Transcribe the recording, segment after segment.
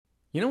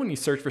You know, when you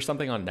search for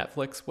something on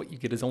Netflix, what you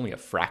get is only a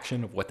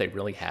fraction of what they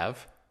really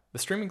have? The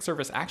streaming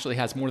service actually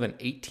has more than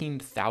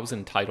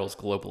 18,000 titles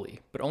globally,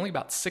 but only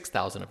about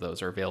 6,000 of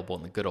those are available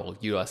in the good old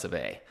US of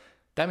A.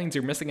 That means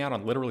you're missing out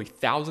on literally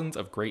thousands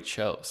of great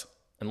shows.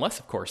 Unless,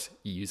 of course,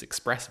 you use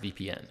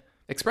ExpressVPN.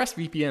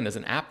 ExpressVPN is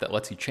an app that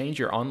lets you change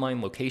your online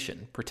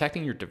location,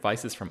 protecting your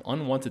devices from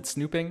unwanted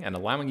snooping and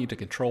allowing you to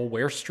control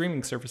where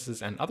streaming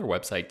services and other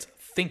websites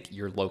think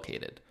you're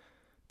located.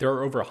 There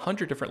are over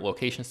 100 different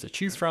locations to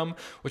choose from,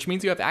 which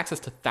means you have access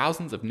to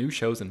thousands of new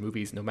shows and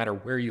movies no matter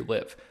where you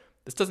live.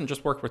 This doesn't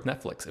just work with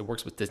Netflix, it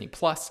works with Disney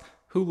Plus,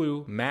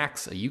 Hulu,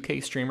 Max, a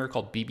UK streamer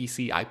called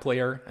BBC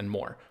iPlayer, and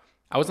more.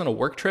 I was on a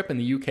work trip in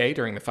the UK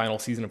during the final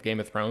season of Game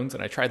of Thrones,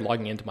 and I tried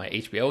logging into my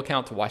HBO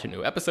account to watch a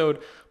new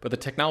episode, but the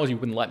technology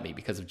wouldn't let me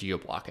because of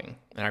geo-blocking.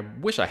 And I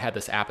wish I had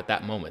this app at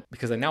that moment,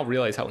 because I now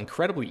realize how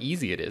incredibly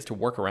easy it is to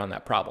work around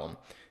that problem.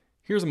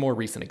 Here's a more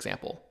recent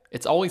example.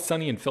 It's Always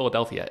Sunny in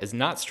Philadelphia is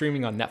not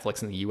streaming on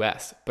Netflix in the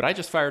US, but I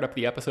just fired up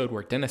the episode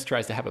where Dennis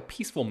tries to have a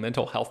peaceful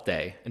mental health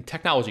day, and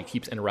technology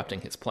keeps interrupting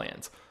his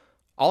plans.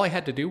 All I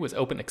had to do was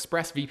open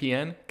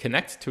ExpressVPN,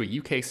 connect to a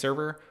UK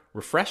server,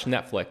 refresh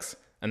Netflix,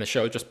 and the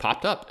show just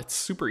popped up. It's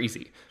super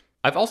easy.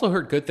 I've also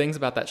heard good things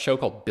about that show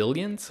called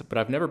Billions, but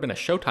I've never been a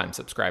Showtime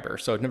subscriber,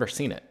 so I've never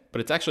seen it.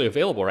 But it's actually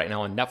available right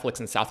now on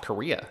Netflix in South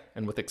Korea,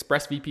 and with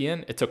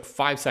ExpressVPN, it took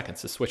 5 seconds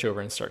to switch over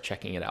and start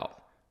checking it out.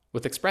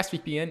 With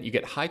ExpressVPN, you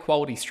get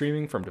high-quality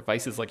streaming from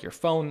devices like your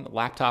phone,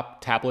 laptop,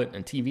 tablet,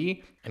 and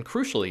TV, and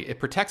crucially, it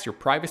protects your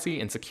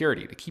privacy and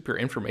security to keep your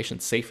information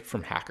safe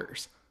from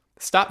hackers.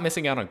 Stop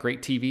missing out on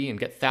great TV and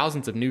get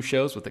thousands of new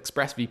shows with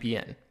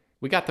ExpressVPN.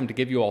 We got them to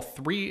give you all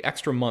 3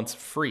 extra months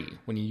free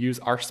when you use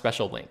our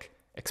special link,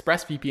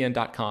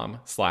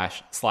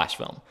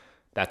 expressvpn.com/slashfilm.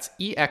 That's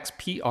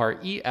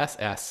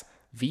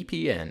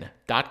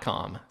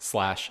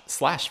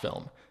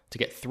expressvpn.com/slashfilm to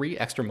get 3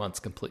 extra months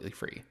completely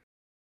free.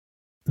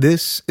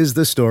 This is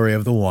the story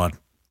of the one.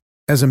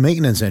 As a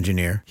maintenance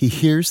engineer, he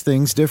hears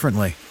things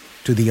differently.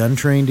 To the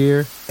untrained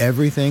ear,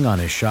 everything on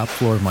his shop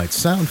floor might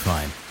sound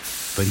fine,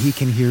 but he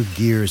can hear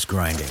gears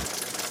grinding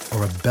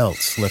or a belt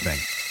slipping.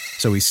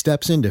 So he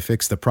steps in to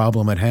fix the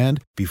problem at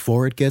hand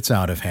before it gets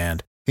out of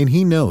hand. And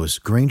he knows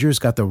Grainger's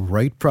got the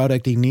right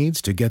product he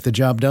needs to get the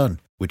job done,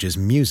 which is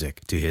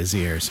music to his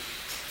ears.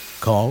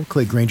 Call,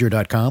 click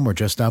Grainger.com, or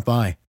just stop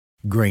by.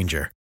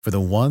 Grainger, for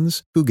the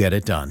ones who get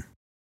it done.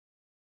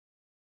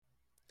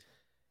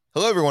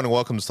 Hello, everyone, and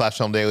welcome to Slash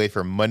Film Daily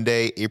for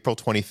Monday, April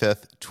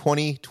 25th,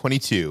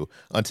 2022.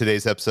 On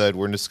today's episode,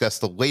 we're going to discuss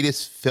the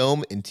latest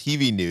film and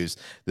TV news.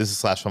 This is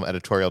Slash Film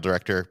editorial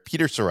director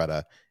Peter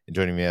Sciretta, and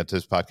joining me on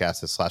this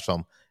podcast is Slash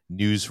Film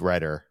news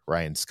writer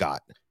Ryan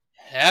Scott.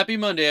 Happy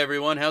Monday,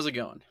 everyone. How's it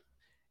going?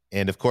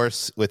 And of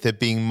course, with it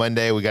being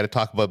Monday, we got to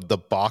talk about the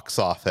box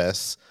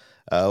office.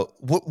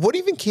 What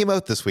even came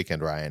out this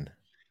weekend, Ryan?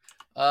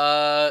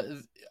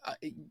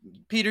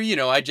 Peter, you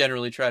know, I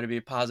generally try to be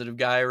a positive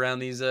guy around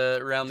these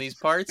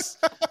parts.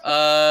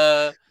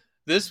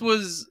 This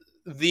was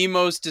the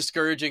most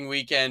discouraging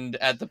weekend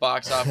at the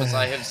box office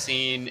I have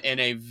seen in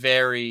a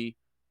very,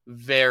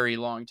 very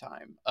long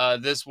time.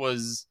 This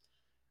was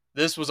a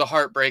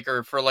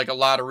heartbreaker for like a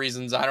lot of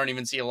reasons I don't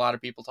even see a lot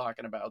of people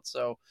talking about.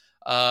 So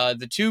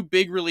the 2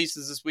 big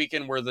releases this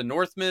weekend were The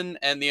Northman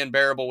and The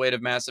Unbearable Weight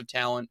of Massive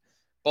Talent,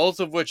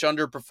 both of which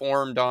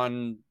underperformed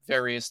on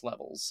various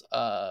levels,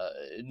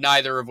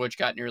 neither of which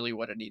got nearly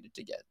what it needed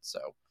to get.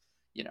 So,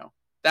 you know,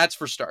 that's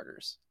for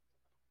starters.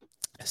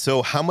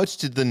 So how much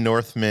did The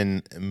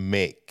Northman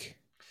make?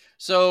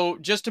 So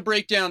just to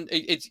break down,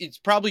 it's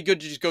probably good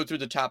to just go through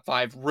the top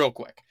 5 real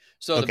quick.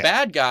 So The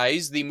Bad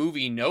Guys, the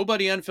movie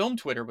nobody on film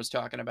Twitter was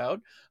talking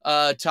about,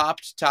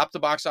 topped the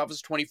box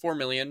office 24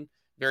 million.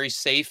 Very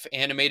safe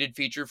animated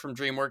feature from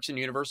DreamWorks and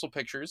Universal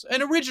Pictures.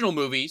 An original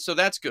movie, so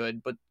that's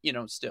good, but, you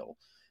know, still.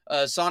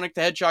 Sonic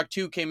the Hedgehog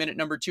 2 came in at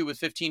number 2 with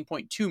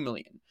 15.2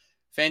 million.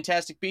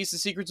 Fantastic Beasts: The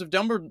Secrets of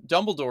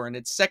Dumbledore in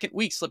its second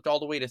week slipped all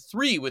the way to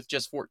 3 with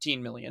just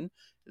 14 million.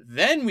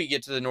 Then we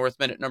get to The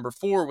Northman at number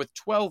 4 with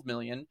 12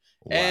 million.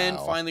 Wow. And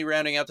finally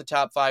rounding out the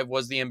top 5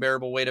 was The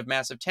Unbearable Weight of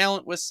Massive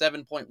Talent with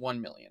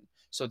 7.1 million.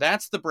 So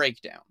that's the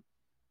breakdown.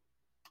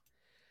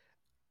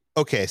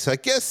 Okay, so I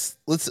guess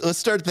let's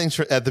start things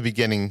at the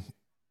beginning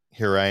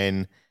here,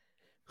 Ryan.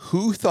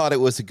 Who thought it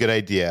was a good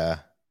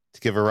idea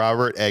to give a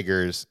Robert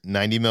Eggers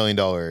 $90 million?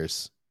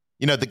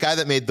 You know, the guy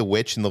that made The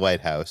Witch and The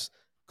Lighthouse.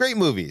 Great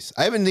movies.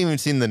 I haven't even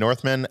seen The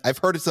Northman. I've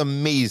heard it's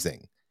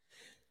amazing.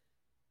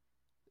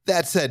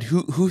 That said,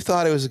 who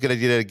thought it was a good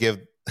idea to give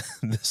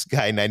this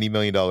guy $90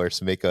 million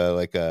to make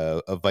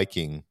a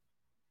Viking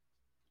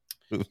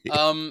movie?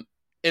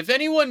 If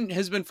anyone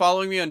has been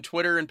following me on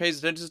Twitter and pays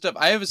attention to stuff,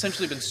 I have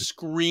essentially been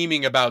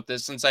screaming about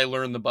this since I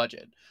learned the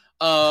budget.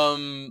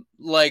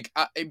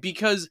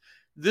 Because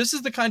this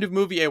is the kind of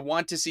movie I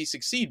want to see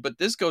succeed, but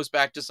this goes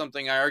back to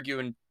something I argue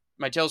in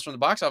my Tales from the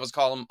Box Office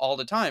column all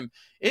the time.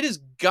 It has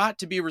got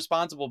to be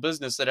responsible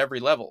business at every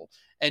level.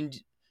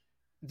 And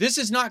this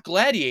is not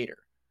Gladiator.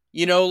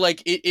 You know,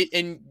 like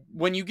and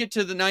when you get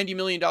to the $90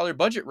 million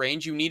budget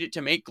range, you need it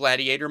to make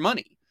Gladiator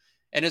money.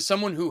 And as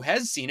someone who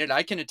has seen it,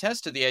 I can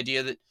attest to the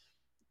idea that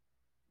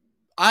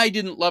I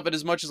didn't love it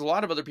as much as a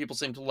lot of other people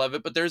seem to love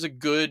it, but there's a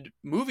good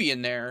movie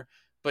in there,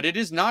 but it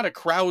is not a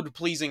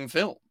crowd-pleasing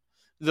film.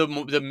 The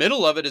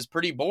middle of it is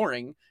pretty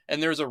boring,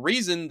 and there's a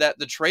reason that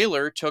the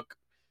trailer took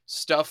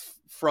stuff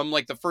from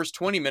like the first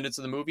 20 minutes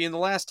of the movie and the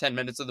last 10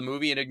 minutes of the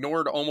movie and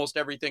ignored almost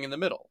everything in the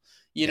middle.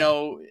 You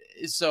know,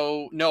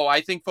 so no,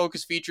 I think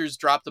Focus Features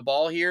dropped the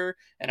ball here,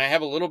 and I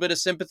have a little bit of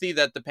sympathy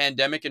that the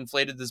pandemic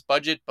inflated this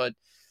budget, but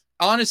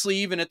honestly,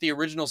 even at the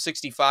original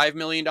 $65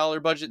 million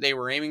budget they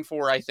were aiming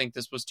for, I think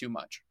this was too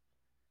much.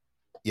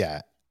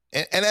 Yeah.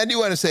 And I do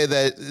want to say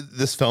that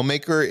this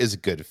filmmaker is a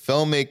good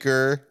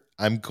filmmaker.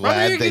 I'm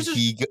glad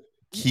that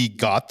he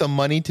got the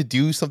money to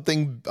do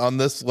something on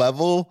this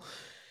level.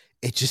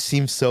 It just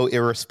seems so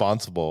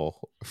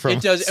irresponsible.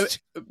 It does.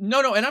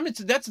 No, and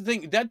that's the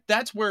thing.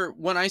 That's where,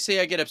 when I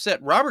say I get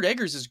upset, Robert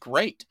Eggers is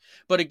great.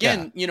 But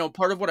again, you know,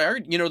 part of what I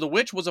heard, you know, The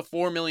Witch was a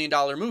 $4 million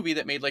movie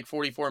that made like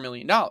 $44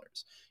 million.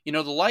 You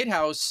know, The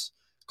Lighthouse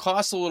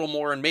costs a little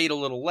more and made a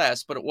little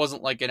less, but it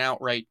wasn't like an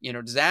outright, you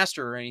know,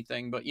 disaster or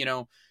anything. But, you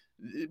know,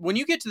 when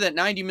you get to that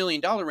 $90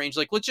 million range,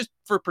 like, let's just,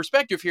 for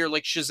perspective here,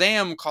 like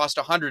Shazam cost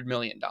 $100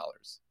 million.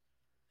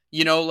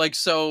 You know, like,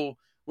 so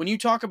when you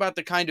talk about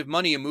the kind of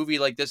money a movie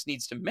like this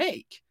needs to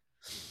make,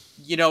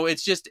 you know,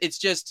 it's just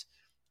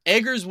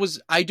Eggers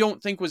I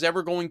don't think was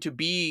ever going to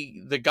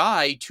be the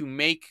guy to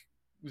make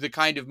the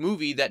kind of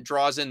movie that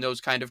draws in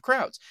those kind of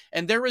crowds.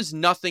 And there is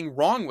nothing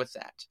wrong with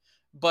that.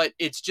 But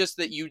it's just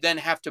that you then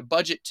have to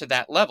budget to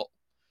that level.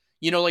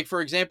 You know, like,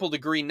 for example, The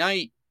Green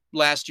Knight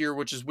last year,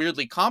 which is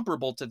weirdly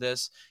comparable to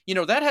this, you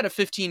know, that had a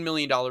 $15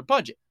 million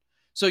budget.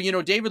 So, you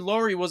know, David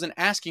Lowery wasn't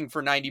asking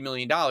for $90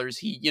 million.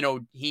 He, you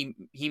know, he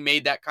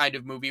made that kind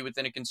of movie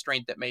within a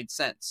constraint that made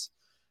sense.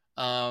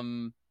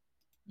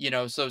 You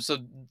know, so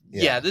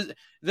yeah,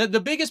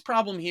 the biggest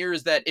problem here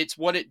is that it's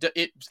what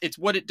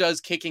it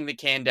does kicking the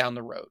can down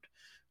the road.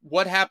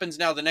 What happens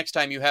now the next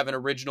time you have an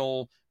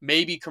original,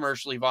 maybe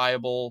commercially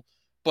viable,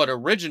 but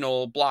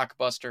original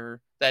blockbuster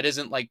that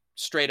isn't like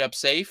straight up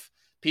safe?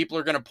 People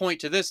are going to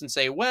point to this and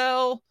say,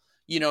 well,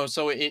 you know,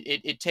 so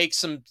it takes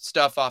some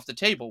stuff off the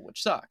table,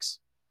 which sucks.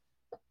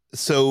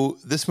 So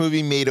this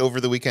movie made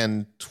over the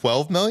weekend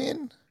 $12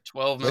 million?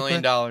 $12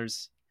 million.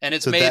 And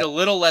it's made a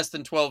little less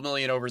than 12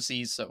 million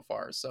overseas so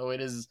far. So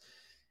it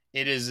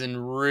is in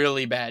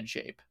really bad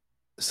shape.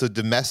 So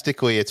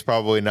domestically, it's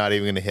probably not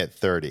even going to hit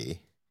 30.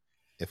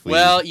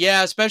 Well,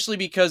 yeah, especially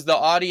because the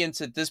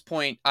audience at this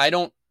point, I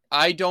don't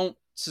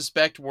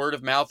suspect word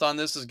of mouth on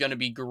this is going to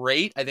be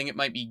great. I think it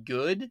might be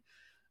good.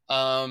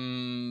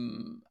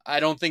 I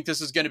don't think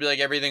this is going to be like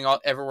Everything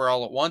Everywhere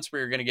All at Once,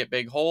 where you're going to get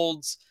big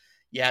holds.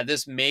 Yeah,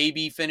 this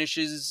maybe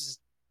finishes,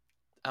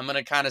 I'm going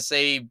to kind of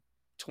say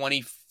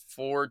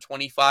 24,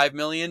 25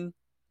 million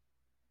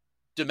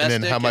domestic.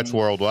 And then how much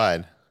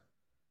worldwide?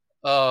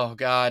 Oh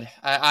God.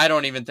 I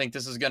don't even think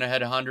this is going to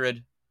hit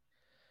 100,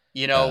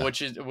 you know,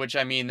 which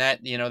I mean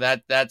that, you know,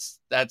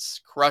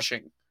 that's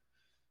crushing,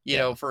 you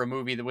know, for a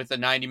movie with a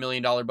 $90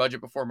 million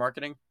budget before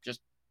marketing,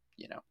 just,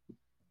 you know.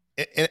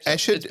 And I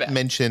should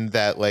mention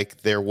that,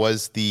 like, there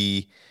was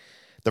the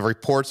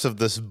reports of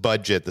this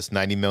budget, this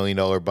 $90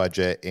 million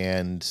budget,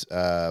 and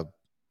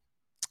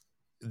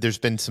there's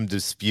been some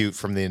dispute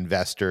from the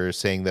investors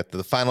saying that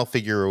the final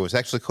figure was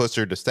actually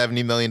closer to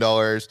 $70 million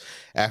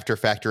after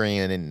factoring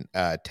in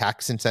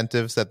tax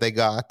incentives that they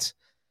got.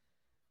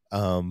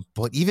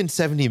 But even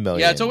 $70 million.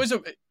 Yeah,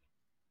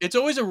 it's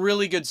always a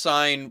really good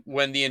sign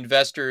when the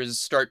investors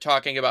start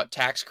talking about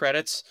tax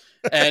credits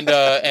and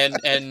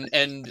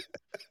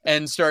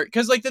start,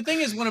 because like the thing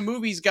is, when a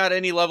movie's got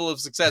any level of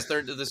success,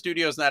 the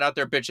studio's not out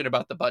there bitching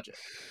about the budget.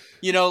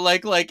 You know,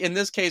 like in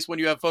this case, when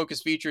you have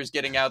Focus Features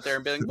getting out there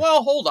and being,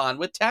 well, hold on,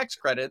 with tax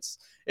credits,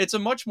 it's a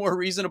much more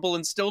reasonable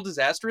and still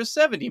disastrous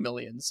 70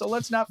 million. So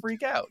let's not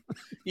freak out.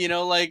 You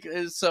know, like,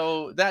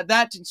 so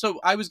so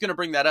I was going to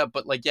bring that up,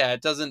 but like, yeah,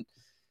 it doesn't,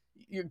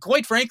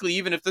 quite frankly,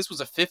 even if this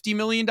was a $50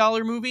 million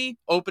movie,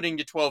 opening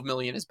to 12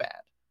 million is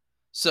bad.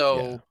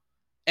 So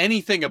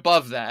anything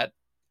above that,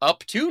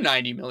 up to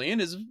 90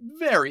 million, is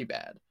very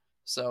bad.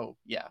 So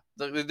yeah,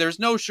 there's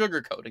no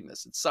sugarcoating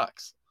this. It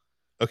sucks.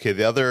 Okay,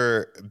 the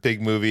other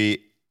big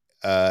movie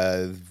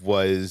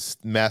was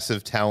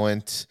Massive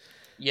Talent.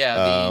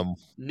 Yeah,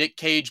 Nick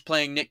Cage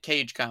playing Nick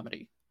Cage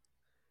comedy.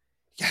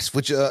 Yes,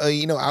 which,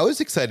 you know, I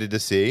was excited to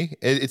see.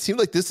 It seemed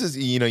like this is,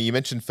 you know, you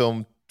mentioned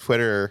Film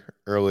Twitter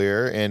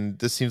earlier, and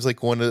this seems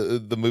like one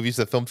of the movies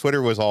that Film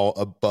Twitter was all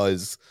a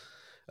buzz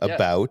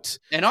about.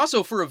 And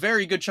also, for a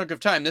very good chunk of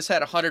time, this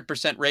had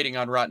 100% rating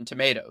on Rotten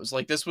Tomatoes.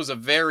 Like, this was a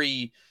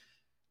very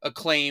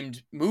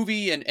acclaimed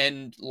movie,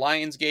 and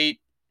Lionsgate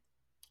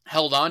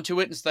held on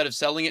to it instead of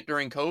selling it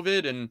during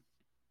COVID and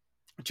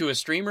to a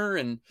streamer.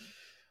 And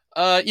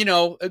you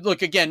know,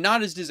 look, again,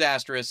 not as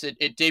disastrous. It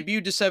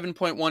debuted to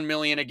 7.1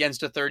 million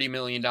against a $30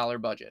 million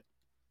budget.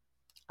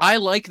 I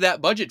like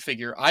that budget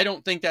figure. I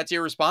don't think that's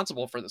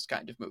irresponsible for this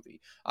kind of movie.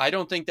 I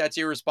don't think that's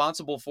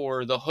irresponsible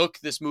for the hook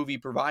this movie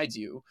provides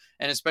you,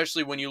 and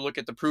especially when you look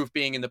at the proof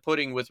being in the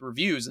pudding with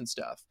reviews and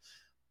stuff.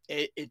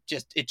 It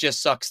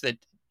just sucks that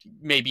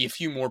maybe a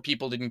few more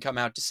people didn't come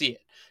out to see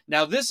it.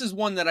 Now, this is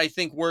one that I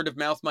think word of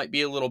mouth might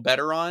be a little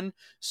better on.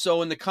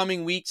 So in the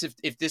coming weeks,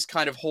 if this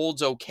kind of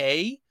holds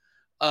okay,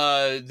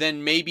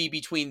 then maybe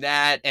between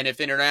that and if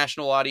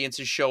international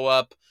audiences show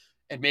up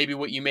and maybe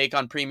what you make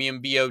on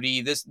premium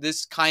VOD,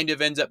 this kind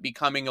of ends up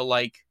becoming a,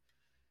 like,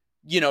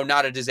 you know,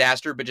 not a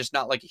disaster, but just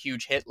not like a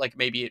huge hit like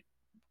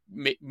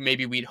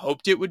maybe we'd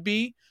hoped it would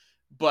be.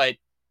 But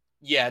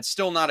yeah, it's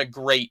still not a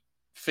great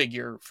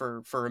figure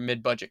for a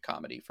mid-budget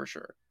comedy for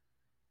sure.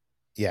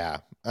 Yeah.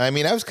 I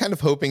mean, I was kind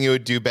of hoping it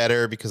would do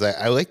better because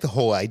I like the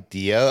whole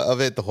idea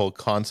of it, the whole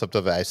concept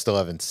of it. I still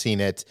haven't seen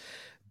it.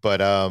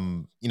 But,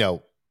 you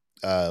know,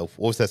 what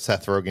was that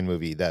Seth Rogen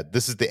movie? That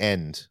This Is the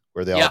End,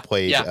 where they all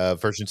played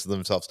versions of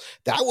themselves.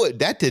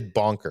 That did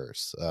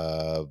bonkers.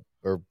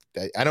 Or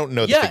I don't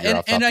know the figure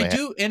off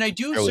and I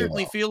do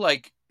certainly feel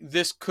like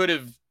this could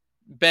have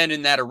been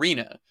in that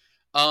arena.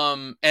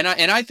 And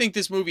I think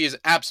this movie is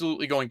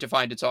absolutely going to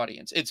find its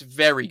audience. It's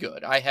very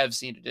good. I have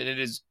seen it, and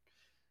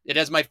it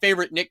has my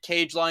favorite Nick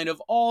Cage line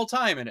of all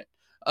time in it.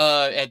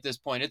 At this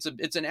point,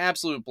 it's an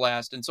absolute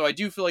blast, and so I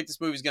do feel like this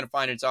movie is going to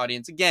find its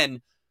audience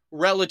again.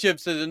 Relative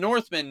to The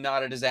Northman,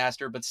 not a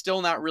disaster, but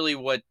still not really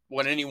what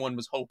anyone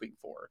was hoping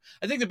for.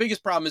 I think the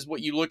biggest problem is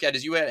what you look at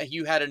is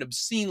you had an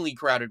obscenely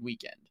crowded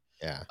weekend.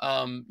 Yeah.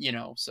 You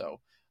know, so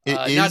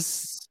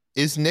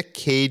is Nick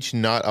Cage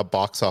not a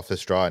box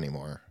office draw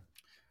anymore?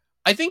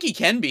 I think he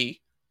can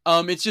be.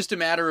 It's just a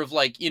matter of,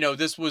 like, you know,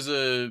 this was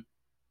a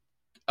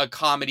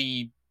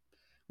comedy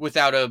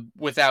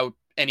without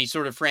any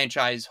sort of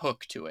franchise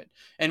hook to it.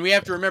 And we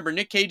have to remember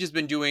Nick Cage has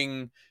been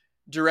doing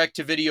direct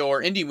to video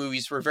or indie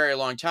movies for a very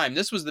long time.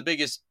 This was the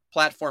biggest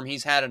platform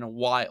he's had in a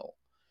while.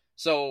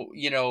 So,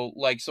 you know,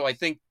 like, so I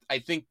think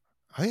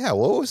oh yeah,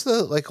 what was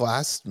the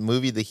last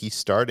movie that he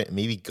starred in?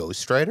 Maybe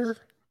Ghost Rider?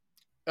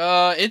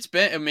 It's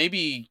been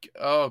maybe,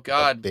 oh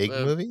god, a big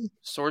movie?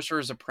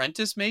 Sorcerer's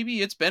Apprentice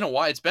maybe? It's been a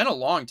while. It's been a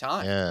long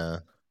time. Yeah.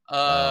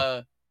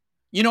 Wow.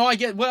 You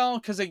know,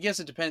 cuz I guess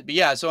it depends. But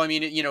yeah, so I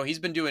mean, you know, he's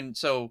been doing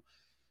so,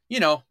 you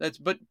know, that's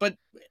but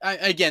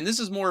again, this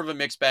is more of a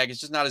mixed bag. It's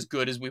just not as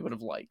good as we would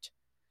have liked.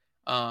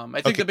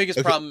 I think the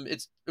biggest problem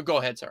go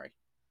ahead, sorry.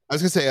 I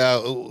was going to say,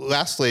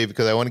 lastly,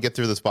 because I want to get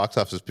through this box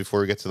office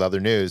before we get to the other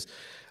news,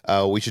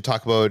 we should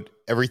talk about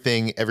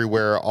Everything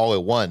Everywhere All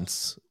at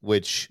Once,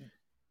 which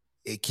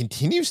it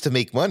continues to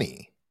make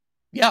money.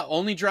 Yeah,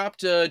 only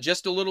dropped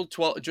just a little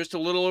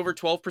over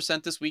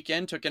 12% this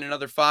weekend, took in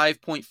another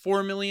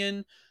 5.4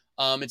 million.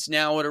 It's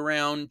now at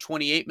around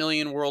 28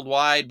 million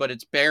worldwide, but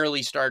it's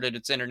barely started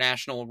its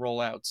international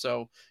rollout.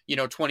 So, you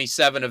know,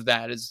 27 of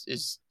that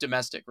is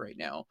domestic right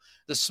now.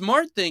 The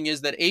smart thing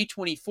is that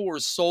A24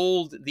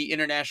 sold the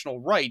international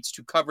rights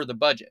to cover the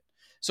budget.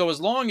 So as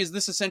long as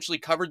this essentially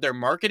covered their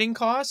marketing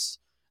costs,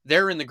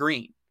 they're in the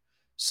green.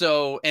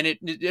 So, and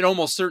it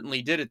almost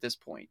certainly did at this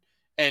point.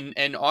 And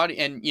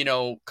you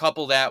know,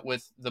 couple that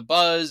with the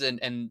buzz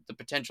and the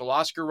potential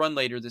Oscar run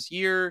later this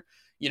year,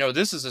 you know,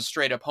 this is a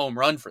straight up home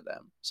run for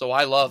them. So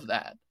I love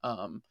that.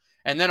 And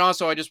then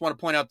also I just want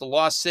to point out The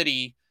Lost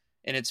City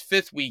in its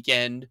fifth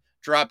weekend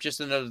dropped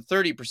just another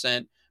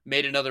 30%,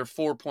 made another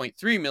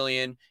 4.3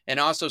 million, and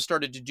also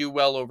started to do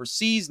well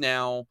overseas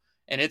now.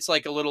 And it's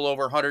like a little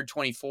over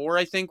 124,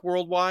 I think,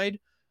 worldwide.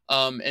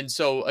 And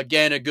so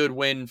again, a good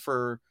win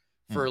for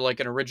like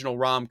an original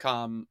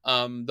rom-com.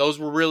 Those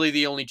were really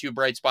the only two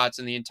bright spots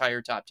in the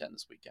entire top 10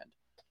 this weekend.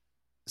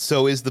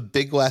 So is the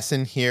big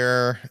lesson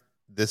here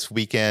this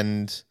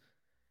weekend?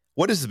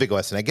 What is the big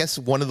lesson? I guess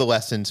one of the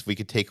lessons we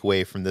could take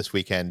away from this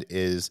weekend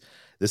is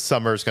this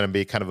summer is going to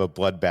be kind of a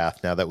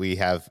bloodbath now that we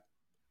have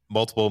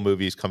multiple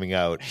movies coming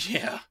out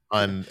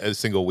on a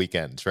single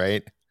weekend,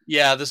 right?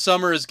 Yeah, the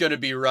summer is going to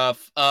be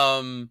rough.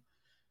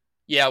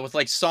 Yeah, with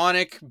like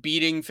Sonic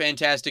beating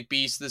Fantastic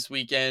Beasts this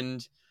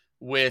weekend,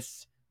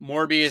 with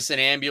Morbius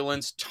and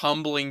Ambulance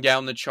tumbling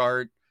down the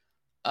chart,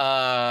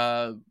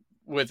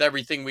 with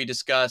everything we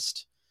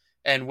discussed,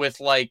 and with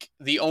like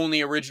the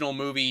only original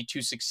movie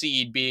to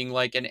succeed being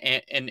like an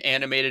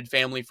animated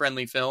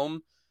family-friendly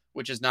film,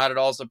 which is not at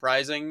all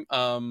surprising.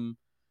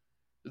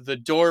 The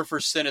door for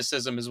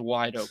cynicism is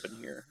wide open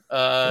here.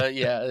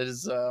 Yeah, it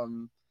is.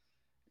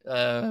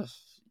 I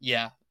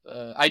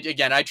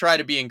try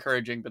to be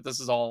encouraging, but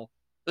this all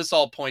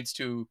points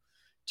to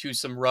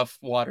some rough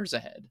waters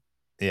ahead.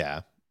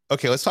 Yeah.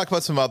 Okay, let's talk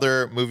about some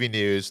other movie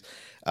news.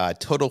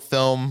 Total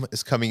Film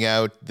is coming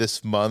out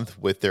this month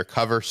with their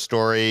cover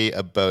story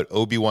about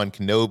Obi-Wan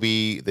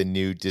Kenobi, the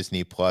new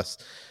Disney Plus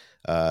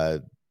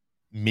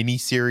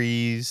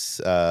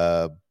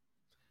miniseries.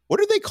 What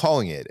are they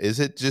calling it?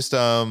 Is it just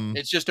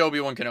It's just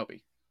Obi-Wan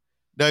Kenobi.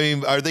 No, I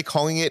mean, are they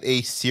calling it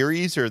a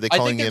series, or are they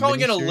calling it? I think they're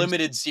calling it a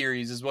limited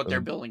series, is what they're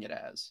billing it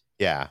as.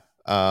 Yeah.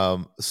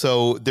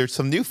 So there's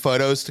some new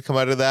photos to come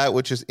out of that,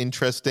 which is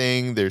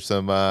interesting. There's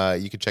some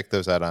you can check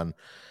those out on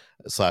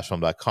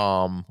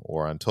slashfilm.com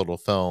or on Total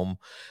Film.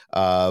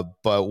 But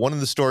one of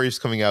the stories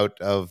coming out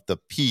of the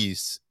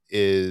piece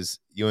is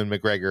Ewan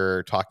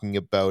McGregor talking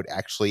about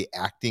actually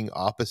acting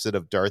opposite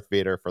of Darth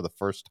Vader for the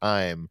first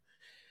time.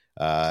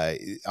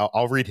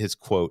 I'll read his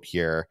quote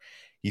here.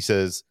 He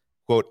says,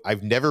 quote,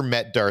 "I've never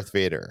met Darth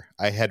Vader.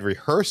 I had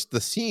rehearsed the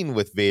scene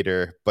with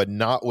Vader, but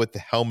not with the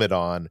helmet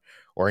on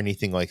or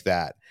anything like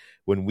that.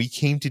 When we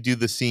came to do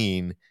the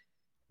scene,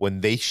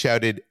 when they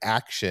shouted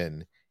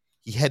action,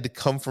 he had to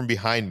come from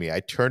behind me.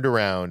 I turned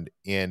around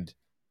and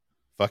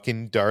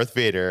fucking Darth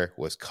Vader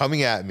was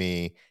coming at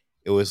me.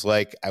 It was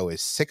like I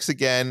was 6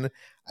 again.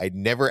 I'd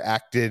never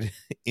acted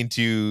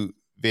into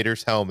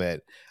Vader's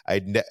helmet.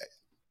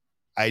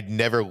 I'd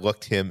never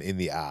looked him in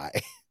the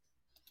eye."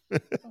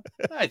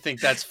 I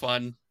think that's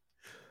fun.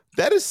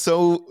 That is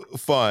so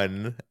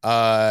fun.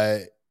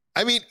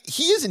 I mean,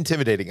 he is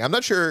intimidating. I'm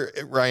not sure,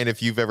 Ryan,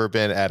 if you've ever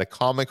been at a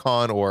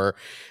Comic-Con or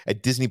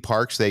at Disney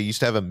parks. They used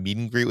to have a meet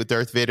and greet with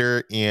Darth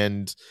Vader,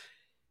 and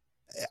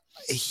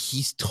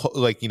he's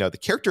like, you know, the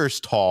character is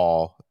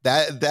tall.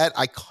 That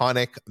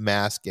iconic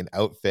mask and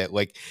outfit,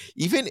 like,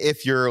 even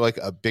if you're like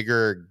a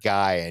bigger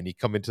guy and you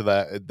come into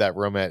that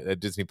room at a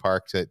Disney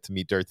park to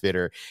meet Darth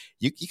Vader,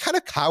 you kind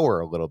of cower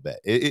a little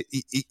bit.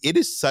 It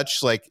is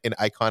such like an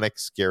iconic,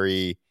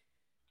 scary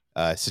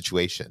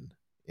situation,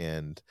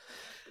 and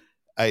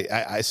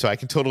so I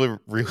can totally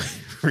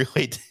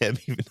relate to him,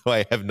 even though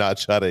I have not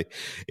shot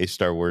a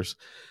Star Wars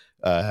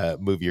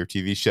movie or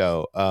TV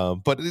show.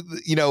 But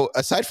you know,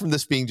 aside from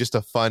this being just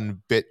a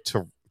fun bit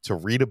to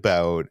read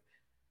about,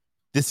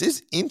 this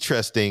is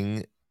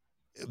interesting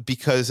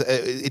because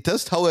it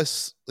does tell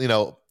us, you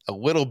know, a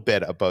little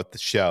bit about the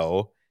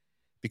show.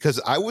 Because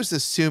I was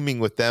assuming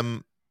with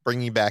them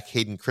bringing back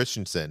Hayden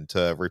Christensen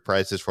to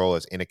reprise his role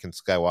as Anakin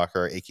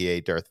Skywalker,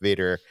 aka Darth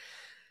Vader,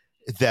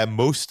 that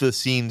most of the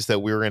scenes that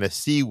we were going to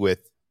see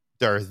with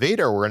Darth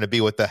Vader were going to be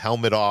with the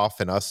helmet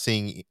off and us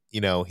seeing, you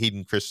know,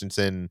 Hayden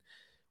Christensen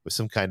with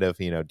some kind of,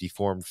 you know,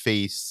 deformed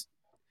face,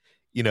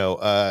 you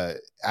know,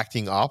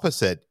 acting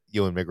opposite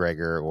Ewan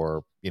McGregor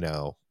or, you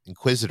know,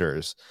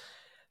 Inquisitors.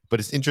 But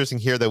it's interesting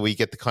here that we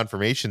get the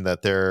confirmation that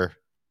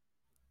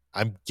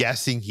I'm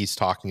guessing he's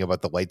talking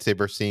about the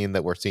lightsaber scene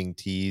that we're seeing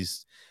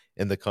teased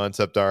in the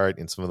concept art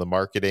and some of the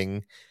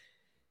marketing.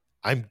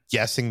 I'm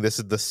guessing this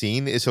is the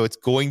scene. So it's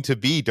going to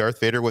be Darth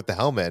Vader with the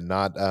helmet,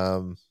 not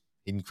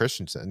Hayden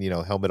Christensen, you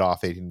know, helmet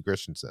off Hayden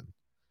Christensen.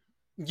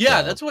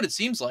 Yeah, that's what it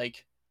seems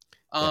like.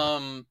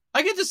 I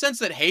get the sense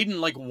that Hayden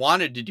like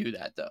wanted to do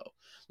that though.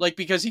 Like,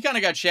 because he kind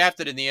of got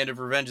shafted in the end of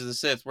Revenge of the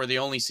Sith, where the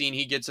only scene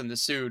he gets in the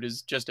suit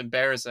is just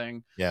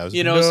embarrassing. Yeah,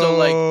 you know, so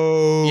like,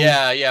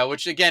 yeah.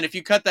 Which again, if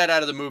you cut that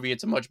out of the movie,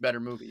 it's a much better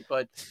movie.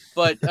 But,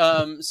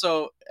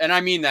 so, and I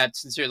mean that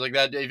sincerely.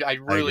 Like that, I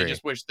really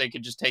just wish they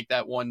could just take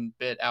that one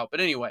bit out. But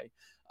anyway,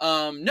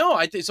 no,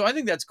 I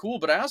think that's cool.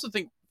 But I also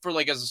think for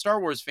like as a Star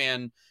Wars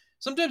fan,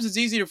 sometimes it's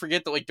easy to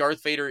forget that like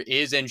Darth Vader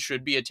is and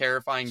should be a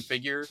terrifying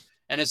figure.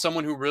 And as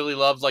someone who really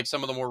loved like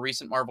some of the more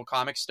recent Marvel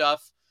comic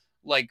stuff,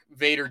 like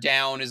Vader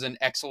Down is an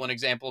excellent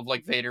example of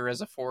like Vader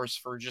as a force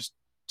for just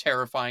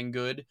terrifying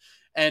good.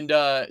 And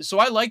so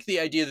I like the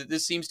idea that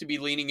this seems to be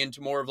leaning into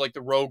more of like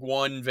the Rogue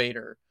One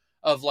Vader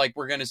of like,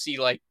 we're going to see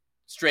like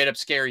straight up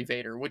scary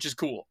Vader, which is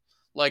cool.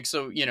 Like,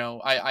 so, you know,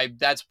 I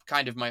that's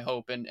kind of my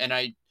hope. And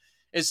I,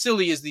 as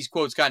silly as these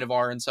quotes kind of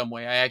are in some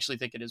way, I actually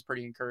think it is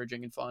pretty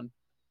encouraging and fun.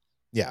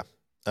 Yeah.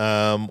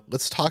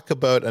 Let's talk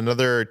about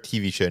another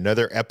TV show,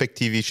 another epic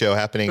TV show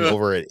happening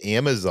over at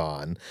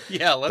Amazon.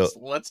 Yeah,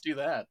 let's do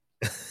that.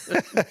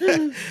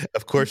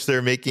 Of course,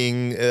 they're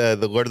making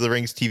the Lord of the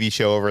Rings TV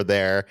show over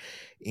there,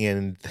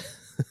 and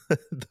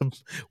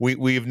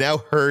we've now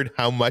heard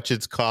how much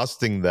it's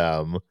costing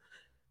them.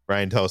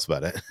 Ryan, tell us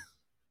about it.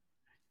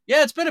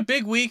 Yeah, it's been a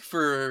big week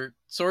for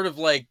sort of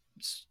like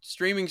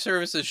streaming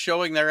services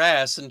showing their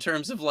ass in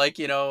terms of like,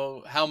 you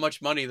know, how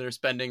much money they're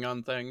spending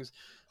on things.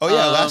 Oh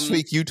yeah, last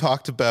week you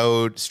talked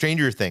about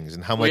Stranger Things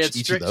and how much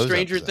each of those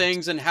Stranger episodes.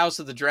 Things and House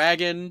of the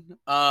Dragon.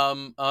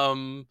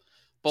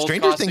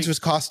 Stranger Things was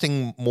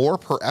costing more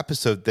per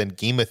episode than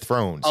Game of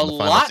Thrones. A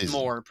lot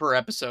more per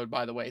episode,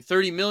 by the way.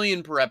 30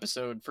 million per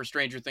episode for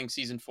Stranger Things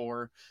season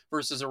 4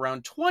 versus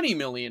around 20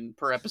 million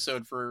per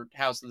episode for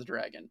House of the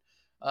Dragon.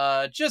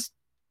 Just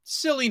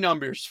silly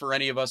numbers for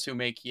any of us who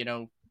make, you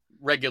know,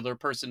 regular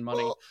person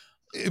money. Well,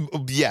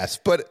 yes,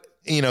 but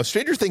you know,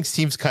 Stranger Things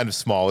seems kind of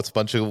small. It's a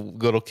bunch of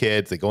little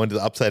kids. They go into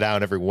the Upside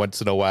Down every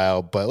once in a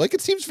while, but like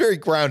it seems very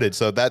grounded.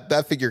 So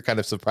that figure kind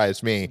of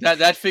surprised me.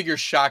 That figure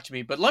shocked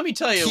me. But let me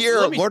tell you,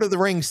 Lord of the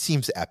Rings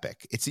seems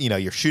epic. It's, you know,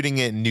 you're shooting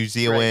it in New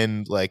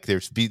Zealand. Right. Like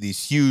there's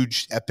these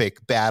huge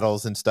epic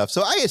battles and stuff.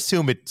 So I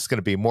assume it's going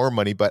to be more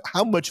money, but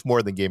how much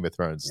more than Game of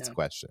Thrones is the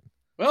question.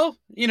 Well,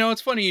 you know,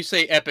 it's funny you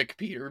say epic,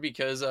 Peter,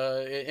 because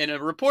in a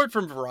report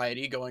from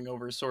Variety going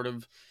over sort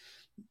of,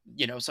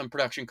 you know, some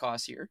production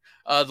costs here,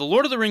 the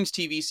Lord of the Rings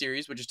TV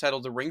series, which is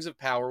titled The Rings of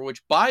Power,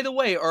 which by the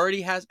way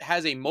already has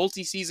a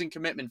multi-season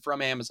commitment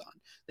from Amazon.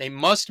 They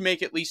must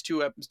make at least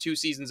two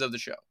seasons of the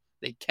show.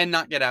 They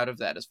cannot get out of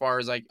that, as far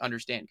as I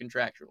understand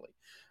contractually.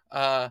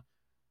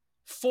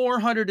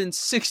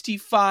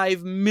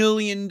 $465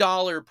 million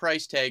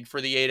price tag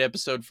for the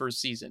 8-episode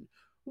first season,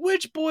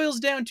 which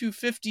boils down to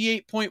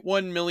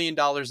 $58.1 million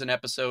an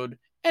episode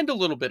and a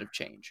little bit of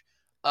change.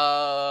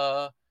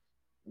 Holy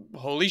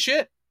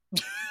shit.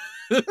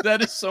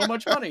 That is so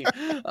much money.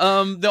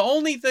 The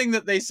only thing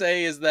that they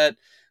say is that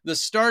the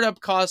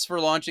startup costs for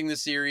launching the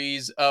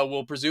series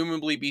will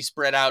presumably be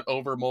spread out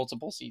over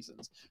multiple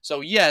seasons.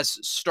 So yes,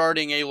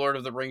 starting a Lord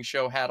of the Rings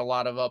show had a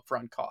lot of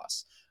upfront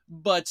costs,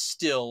 but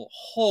still,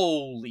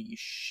 holy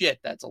shit,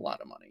 that's a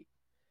lot of money.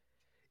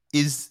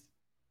 Is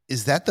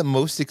that the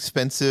most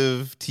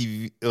expensive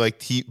TV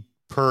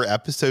per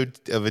episode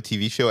of a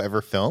TV show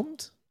ever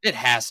filmed? It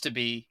has to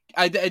be.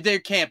 There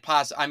can't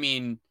possibly. I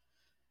mean,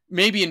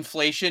 maybe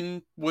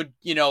inflation would,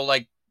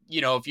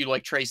 if you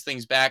like trace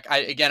things back.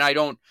 I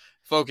don't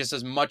focus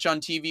as much on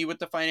TV with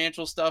the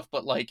financial stuff,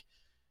 but like,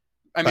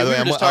 I mean, by the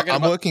way,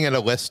 I'm looking at a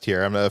list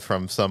here. I'm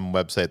from some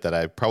website that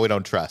I probably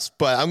don't trust,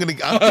 but I'm gonna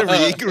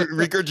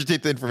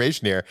regurgitate the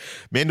information here.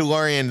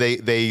 Mandalorian,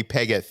 they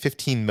peg at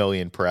 $15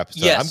 million per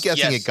episode. Yes, I'm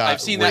guessing it got I've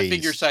seen raised. that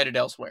figure cited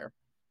elsewhere.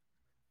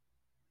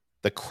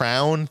 The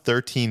Crown,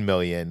 $13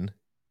 million.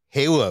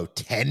 Halo,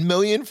 $10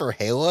 million for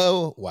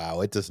Halo.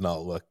 Wow, it does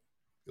not look.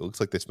 It looks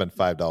like they spent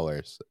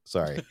 $5.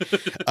 Sorry.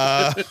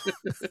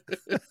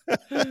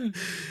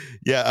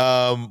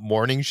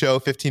 Morning show,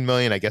 $15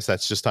 million. I guess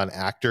that's just on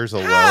actors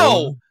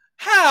alone.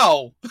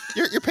 How?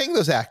 You're paying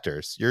those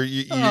actors. You're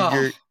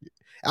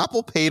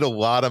Apple paid a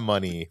lot of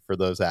money for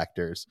those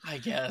actors, I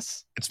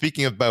guess. And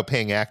speaking about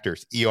paying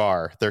actors,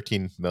 ER,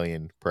 $13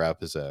 million per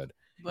episode.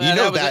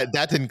 Well,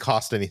 that didn't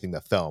cost anything to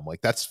film.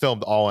 Like that's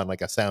filmed all on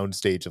like a sound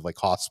stage of like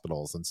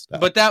hospitals and stuff.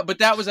 But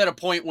that was at a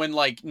point when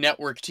like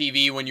network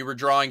TV, when you were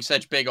drawing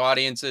such big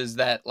audiences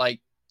that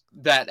like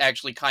that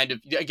actually kind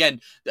of,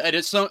 again, at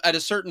a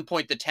certain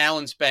point, the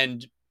talent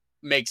spend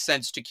makes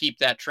sense to keep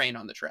that train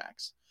on the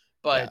tracks.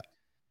 But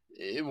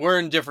we're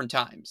in different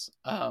times.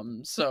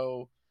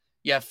 So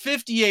yeah,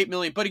 58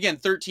 million, but again,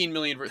 13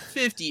 million for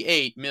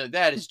 58 million.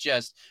 That is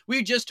just,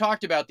 we just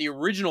talked about the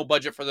original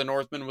budget for The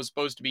Northman was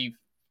supposed to be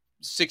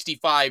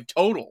 65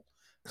 total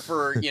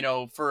for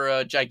for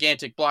a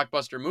gigantic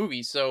blockbuster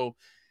movie. So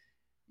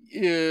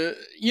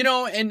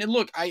and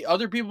look,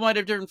 other people might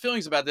have different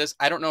feelings about this.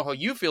 I don't know how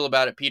you feel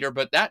about it, Peter,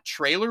 but that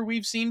trailer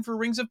we've seen for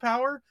Rings of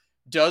Power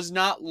does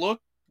not look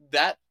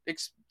that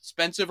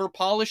expensive or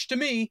polished to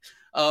me.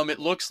 It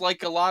looks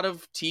like a lot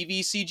of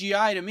TV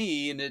CGI to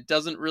me, and it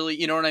doesn't really,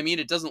 you know what I mean?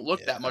 It doesn't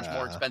look that much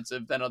more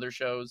expensive than other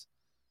shows.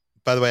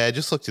 By the way, I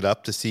just looked it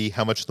up to see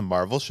how much the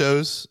Marvel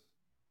shows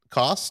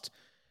cost.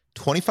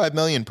 $25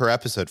 million per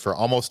episode for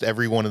almost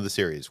every one of the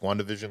series.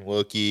 WandaVision,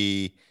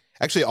 Loki,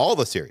 actually all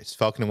the series,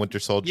 Falcon and Winter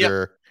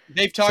Soldier. Yep.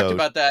 They've talked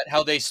about that,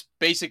 how they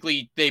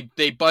basically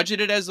they budget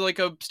it as like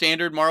a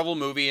standard Marvel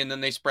movie and then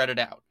they spread it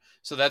out.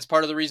 So that's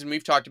part of the reason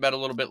we've talked about a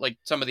little bit, like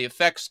some of the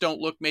effects don't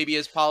look maybe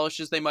as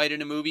polished as they might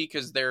in a movie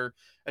because they're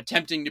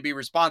attempting to be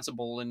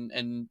responsible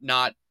and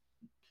not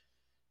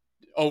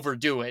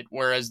overdo it.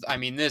 Whereas, I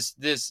mean,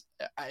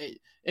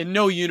 in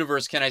no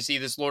universe can I see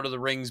this Lord of the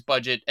Rings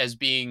budget as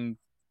being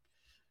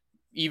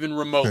even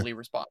remotely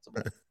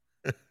responsible.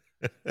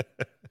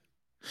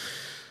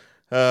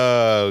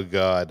 Oh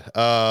God.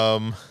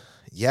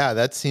 Yeah,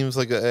 that seems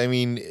like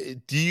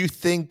do you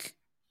think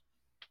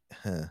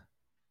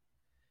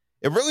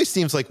it really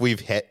seems like we've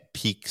hit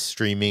peak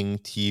streaming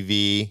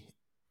TV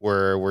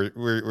where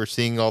we're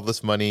seeing all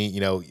this money.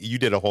 You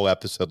did a whole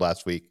episode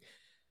last week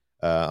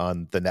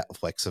on the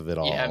Netflix of it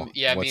all.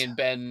 Yeah, me and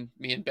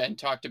Ben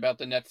talked about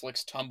the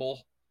Netflix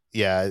tumble.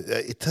 Yeah,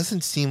 it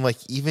doesn't seem like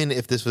even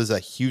if this was a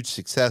huge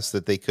success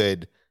that they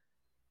could.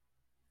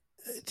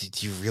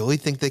 Do you really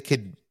think they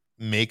could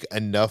make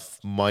enough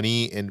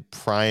money in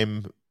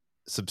Prime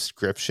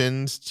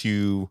subscriptions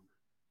to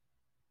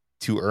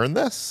earn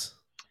this?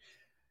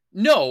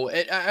 No,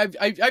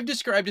 I've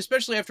described,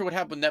 especially after what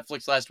happened with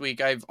Netflix last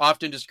week, I've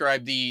often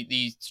described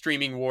the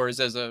streaming wars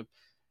as a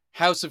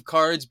house of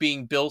cards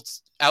being built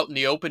out in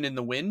the open in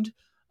the wind.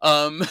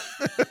 And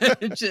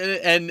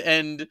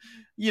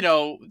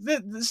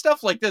the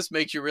stuff like this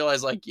makes you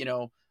realize, like,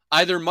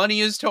 either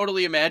money is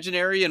totally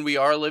imaginary and we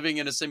are living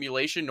in a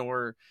simulation,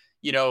 or,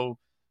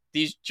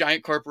 these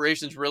giant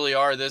corporations really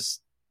are this,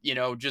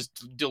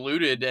 just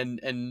diluted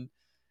and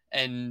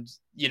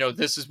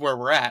this is where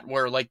we're at,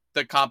 where like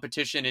the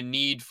competition and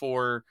need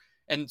for,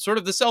 and sort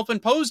of the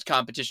self-imposed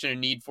competition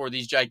and need for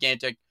these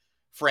gigantic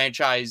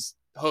franchise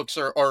hooks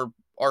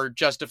are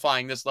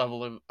justifying this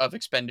level of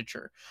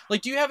expenditure.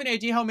 Like, do you have any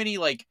idea how many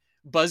like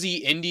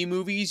buzzy indie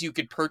movies you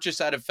could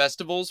purchase out of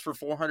festivals for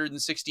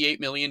 $468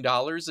 million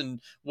and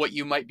what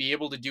you might be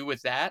able to do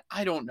with that?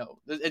 I don't know.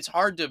 It's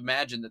hard to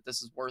imagine that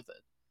this is worth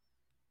it.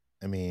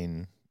 I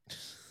mean,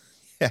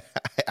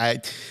 I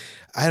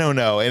don't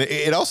know. And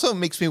it also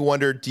makes me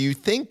wonder, do you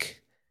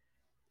think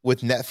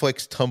with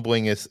Netflix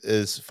tumbling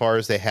as far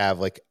as they have,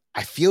 like,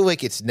 I feel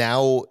like it's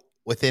now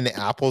within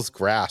Apple's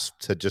grasp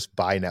to just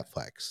buy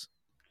Netflix.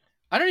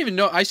 I don't even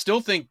know. I still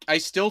think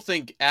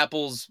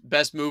Apple's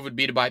best move would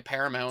be to buy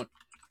Paramount,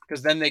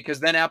 because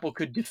then Apple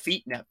could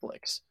defeat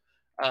Netflix.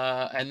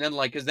 And then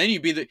because then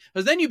you'd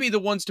be the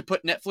ones to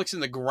put Netflix in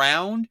the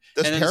ground.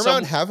 Does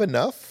Paramount have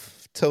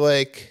enough to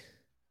like?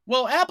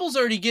 Well, Apple's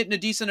already getting a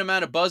decent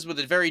amount of buzz with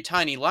a very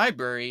tiny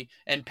library,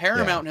 and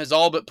Paramount has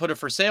all but put a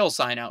for sale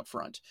sign out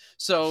front.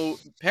 So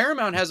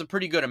Paramount has a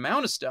pretty good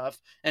amount of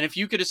stuff, and if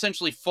you could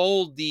essentially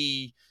fold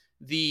the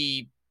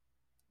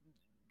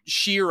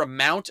sheer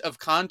amount of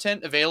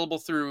content available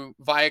through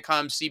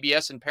Viacom,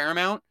 CBS, and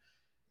Paramount,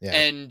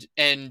 and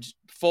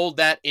fold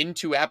that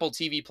into Apple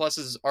TV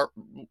Plus's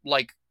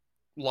like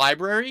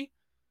library,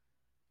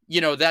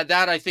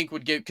 that I think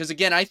would give, because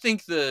again, I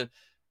think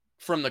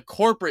from the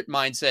corporate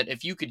mindset,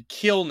 if you could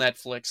kill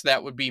Netflix,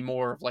 that would be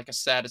more of like a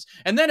status.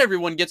 And then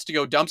everyone gets to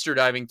go dumpster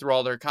diving through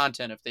all their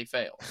content if they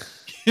fail.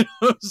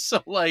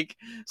 I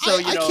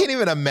can't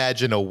even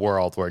imagine a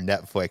world where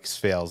Netflix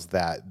fails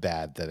that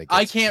bad that it gets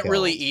I can't killed.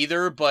 really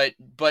either, but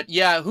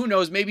yeah, who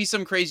knows? Maybe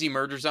some crazy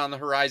murders on the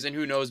horizon.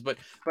 Who knows? But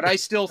I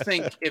still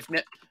think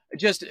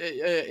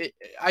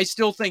I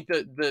still think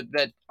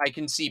that I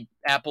can see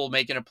Apple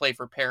making a play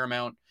for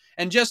Paramount.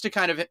 And just to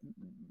kind of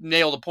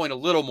nail the point a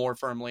little more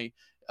firmly,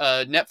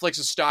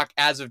 Netflix's stock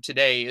as of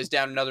today is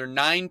down another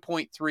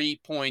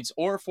 9.3 points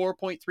or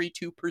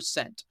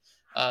 4.32%.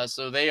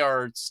 So they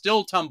are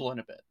still tumbling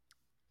a bit.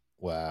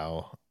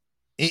 Wow.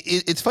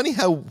 It's funny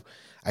how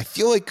I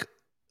feel like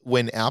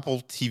when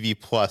Apple TV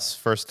Plus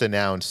first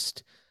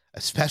announced,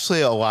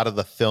 especially a lot of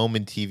the film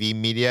and TV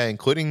media,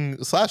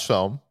 including Slash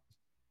Film,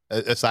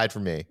 aside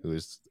from me,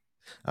 who's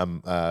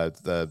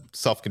the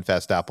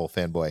self-confessed Apple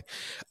fanboy,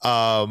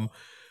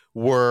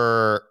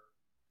 were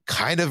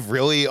kind of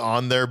really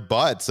on their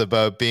butts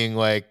about being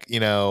like,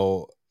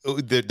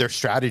 their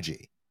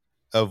strategy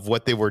of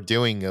what they were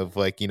doing, of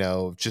like,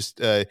 just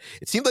it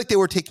seemed like they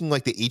were taking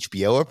like the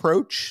HBO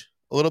approach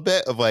a little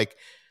bit of like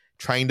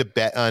trying to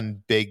bet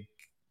on big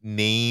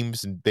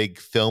names and big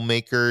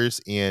filmmakers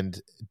and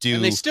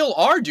they still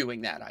are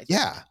doing that. I think.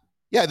 Yeah.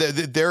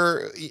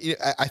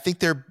 I think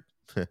they're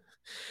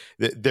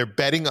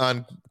betting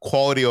on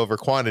quality over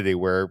quantity,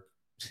 where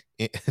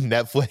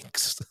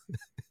Netflix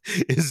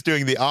is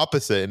doing the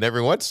opposite. And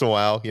every once in a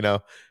while,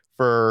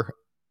 for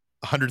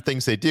 100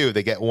 things they do,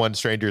 they get one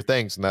Stranger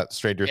Things, and that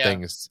Stranger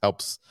Things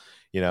helps,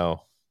 the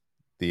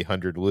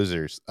 100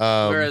 losers.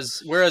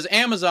 Whereas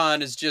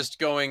Amazon is just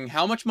going,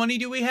 how much money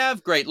do we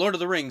have? Great, Lord of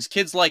the Rings,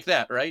 kids like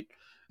that, right?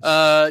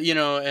 I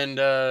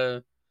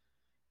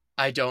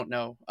don't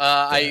know.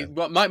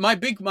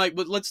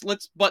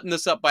 Let's button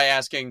this up by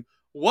asking,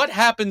 what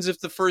happens if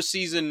the first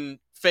season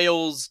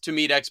fails to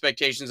meet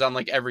expectations on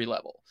like every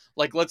level?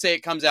 Like, let's say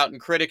it comes out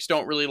and critics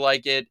don't really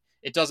like it.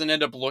 It doesn't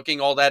end up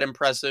looking all that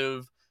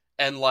impressive.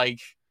 And like,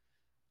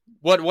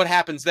 what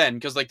happens then?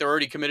 Because like they're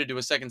already committed to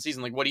a second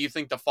season. Like, what do you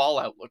think the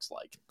fallout looks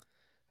like?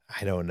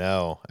 I don't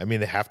know. I mean,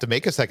 they have to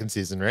make a second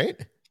season, right?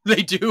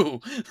 They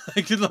do.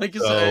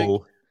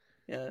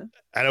 Yeah.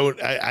 I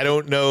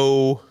don't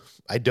know.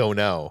 I don't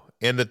know.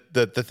 And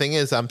the thing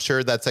is, I'm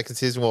sure that second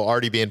season will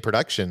already be in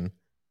production.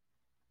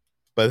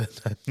 But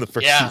the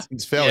first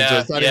season's failing, so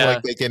it's not even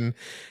like they can,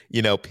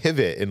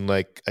 pivot and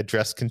like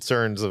address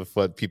concerns of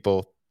what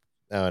people.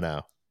 I don't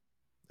know.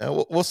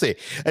 We'll see.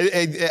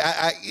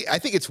 I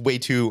think it's way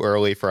too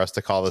early for us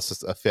to call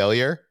this a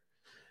failure,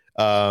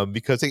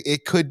 because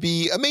it could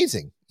be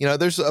amazing.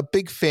 There's a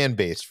big fan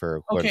base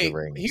for Lord of the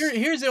Rings.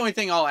 Here's the only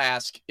thing I'll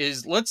ask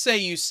is, let's say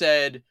you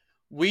said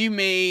we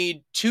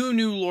made 2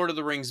 new Lord of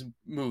the Rings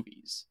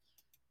movies,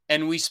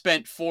 and we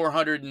spent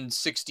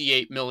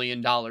 $468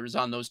 million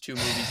on those 2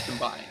 movies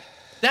combined.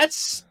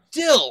 That's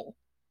still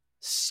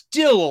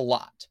a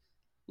lot.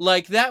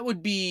 Like, that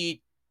would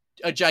be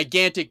a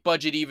gigantic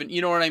budget, even,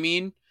 you know what I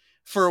mean?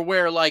 For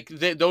where like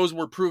those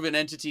were proven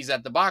entities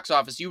at the box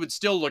office, you would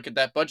still look at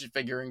that budget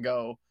figure and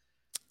go,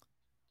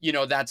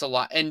 that's a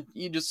lot. And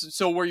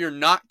so where you're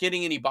not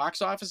getting any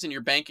box office and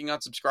you're banking on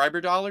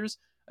subscriber dollars,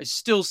 I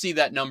still see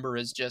that number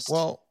as just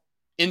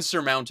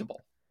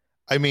insurmountable.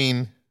 I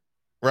mean,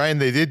 Ryan,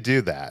 they did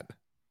do that.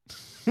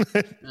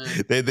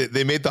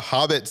 They made the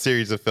Hobbit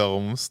series of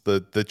films,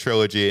 the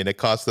trilogy, and it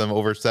cost them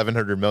over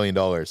 $700 million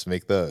to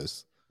make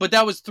those. But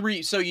that was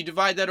 3. So you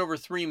divide that over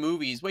 3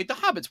 movies. Wait, the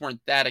Hobbits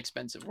weren't that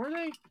expensive, were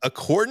they?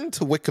 According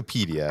to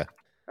Wikipedia.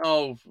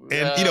 Oh.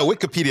 And,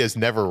 Wikipedia is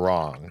never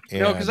wrong.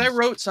 No, because I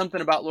wrote something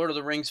about Lord of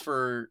the Rings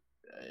for...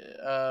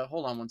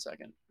 hold on one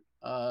second.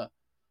 I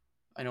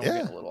know we're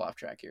getting a little off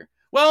track here.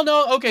 Well,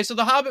 no, okay, so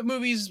the Hobbit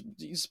movies,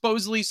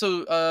 supposedly,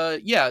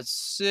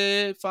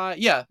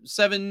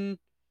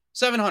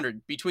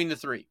 700 between the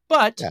 3.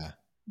 But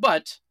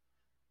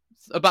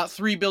about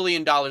 $3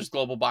 billion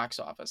global box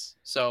office.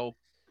 So...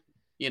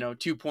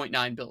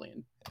 $2.9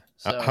 billion.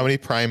 So, how many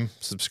Prime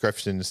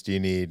subscriptions do you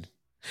need?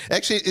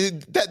 Actually,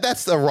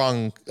 that's the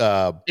wrong.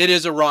 It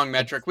is a wrong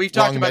metric. We've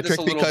talked about this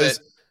a little bit.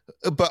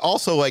 But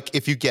also, like,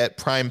 if you get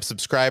Prime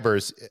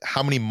subscribers,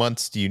 how many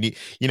months do you need?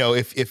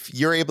 If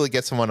you're able to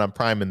get someone on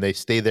Prime and they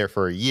stay there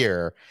for a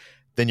year,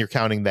 then you're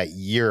counting that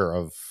year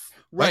of.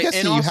 Right. I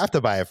guess and you have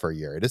to buy it for a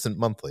year. It isn't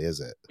monthly,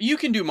 is it? You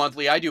can do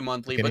monthly. I do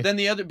monthly. But then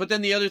the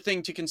other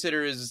thing to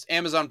consider is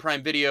Amazon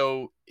Prime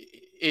Video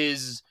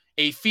is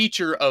a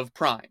feature of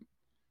Prime.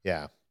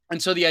 Yeah. And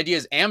so the idea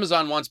is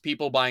Amazon wants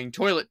people buying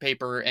toilet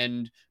paper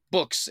and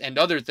books and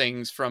other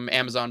things from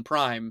Amazon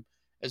Prime.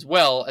 as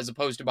well, as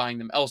opposed to buying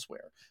them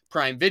elsewhere.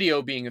 Prime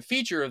Video being a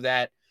feature of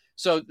that.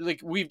 So like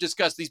we've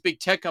discussed, these big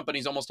tech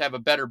companies almost have a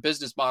better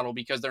business model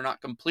because they're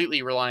not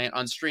completely reliant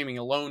on streaming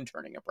alone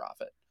turning a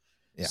profit.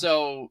 Yeah.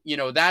 So,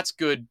 that's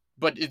good,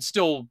 but it's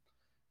still,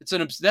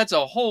 that's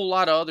a whole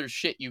lot of other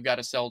shit you got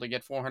to sell to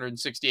get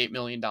 $468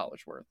 million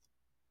worth.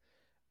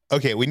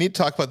 Okay, we need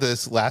to talk about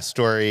this last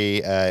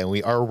story, and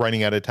we are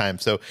running out of time.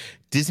 So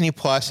Disney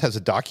Plus has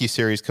a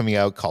docuseries coming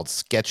out called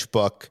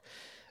Sketchbook,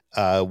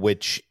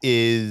 which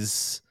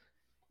is,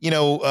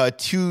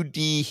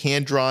 2D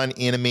hand-drawn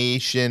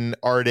animation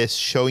artists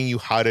showing you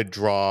how to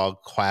draw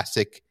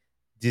classic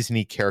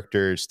Disney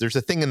characters. There's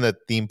a thing in the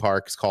theme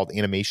parks called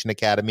Animation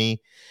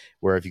Academy,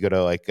 where if you go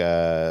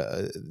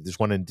to there's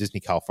one in Disney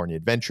California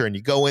Adventure, and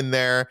you go in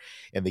there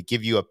and they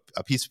give you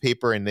a piece of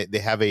paper, and they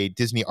have a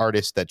Disney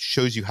artist that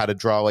shows you how to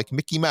draw like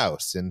Mickey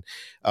Mouse. And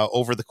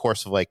over the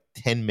course of like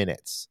 10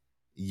 minutes,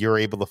 you're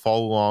able to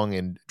follow along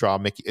and draw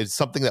Mickey. It's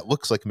something that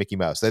looks like Mickey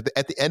Mouse. At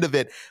the end of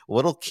it,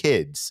 little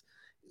kids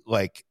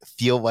like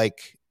feel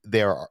like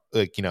they're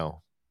like,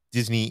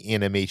 Disney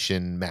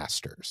animation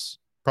masters.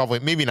 Probably,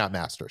 maybe not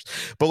masters,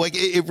 but like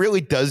it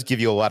really does give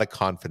you a lot of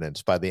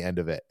confidence by the end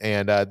of it.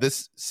 And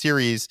this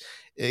series,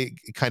 it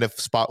kind of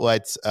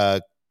spotlights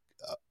a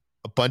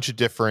bunch of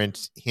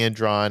different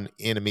hand-drawn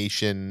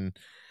animation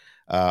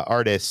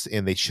artists,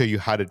 and they show you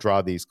how to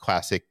draw these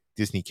classic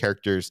Disney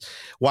characters.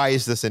 Why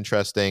is this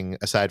interesting,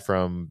 aside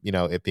from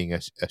it being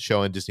a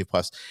show on Disney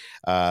Plus?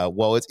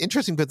 Well, it's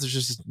interesting because there's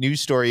just this news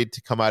story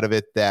to come out of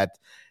it that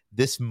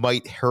this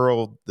might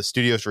herald the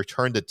studio's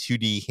return to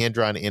 2D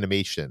hand-drawn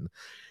animation.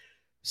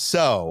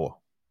 So,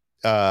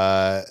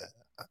 I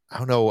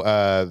don't know.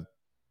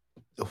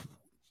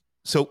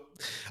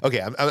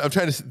 Okay, I'm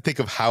trying to think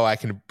of how I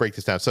can break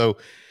this down. So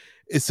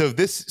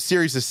this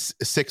series is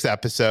 6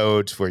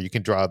 episodes where you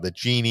can draw the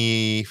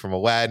genie from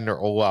Aladdin or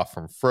Olaf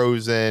from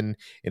Frozen,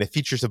 and it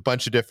features a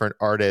bunch of different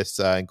artists,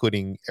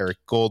 including Eric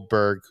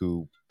Goldberg,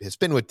 who has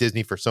been with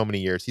Disney for so many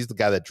years. He's the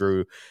guy that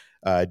drew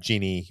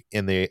Genie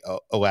in the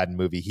Aladdin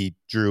movie. He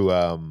drew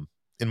in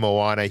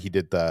Moana. He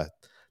did the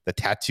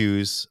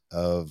tattoos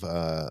of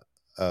the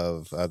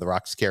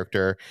Rock's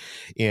character,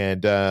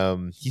 and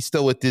he's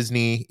still with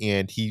Disney,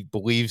 and he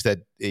believes that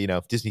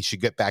Disney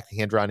should get back to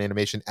hand-drawn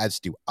animation, as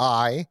do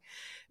I.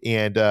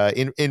 And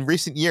in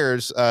recent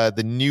years,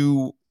 the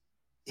new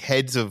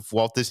heads of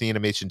Walt Disney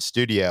Animation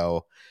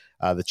Studio,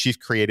 the chief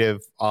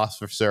creative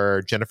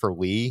officer Jennifer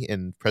Lee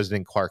and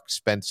President Clark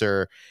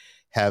Spencer,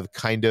 have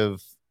kind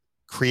of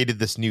created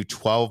this new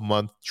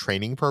 12-month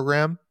training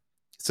program.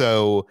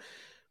 So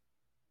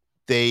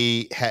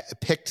they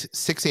picked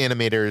 6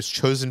 animators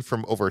chosen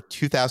from over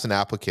 2,000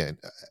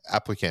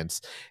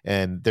 applicants,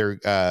 and they're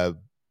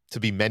to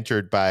be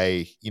mentored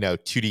by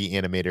 2D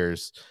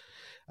animators,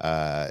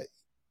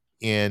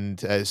 and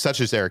such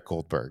as Eric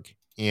Goldberg.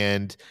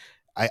 And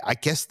I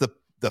guess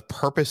the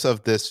purpose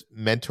of this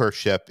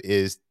mentorship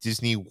is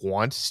Disney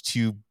wants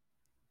to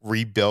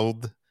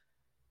rebuild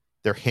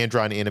their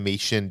hand-drawn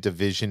animation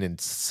division in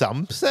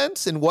some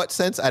sense. In what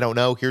sense? I don't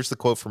know. Here's the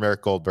quote from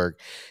Eric Goldberg.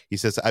 He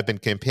says, "I've been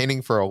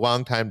campaigning for a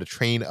long time to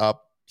train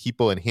up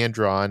people in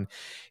hand-drawn,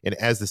 and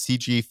as the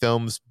CG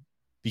films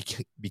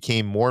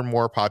became more and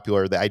more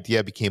popular, the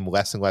idea became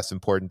less and less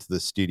important to the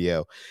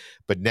studio.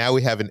 But now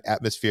we have an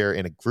atmosphere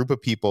and a group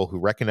of people who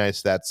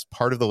recognize that's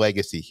part of the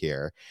legacy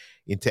here,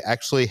 and to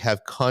actually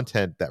have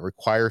content that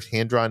requires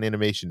hand-drawn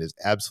animation is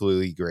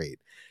absolutely great.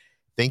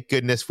 Thank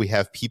goodness we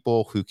have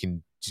people who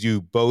can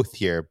do both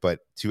here, but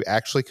to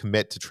actually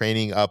commit to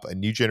training up a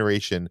new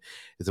generation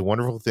is a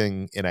wonderful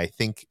thing, and I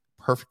think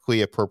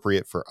perfectly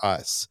appropriate for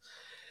us."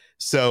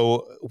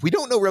 So we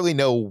don't really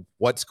know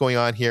what's going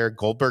on here.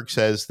 Goldberg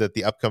says that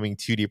the upcoming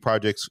 2D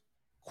projects,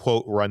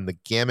 quote, run the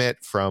gamut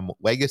from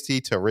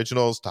legacy to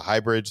originals to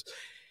hybrids,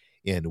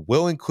 and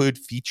will include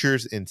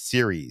features and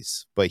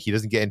series, but he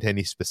doesn't get into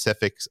any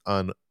specifics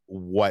on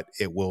what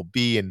it will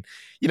be. And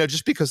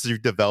just because you're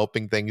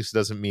developing things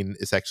doesn't mean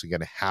it's actually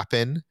going to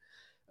happen.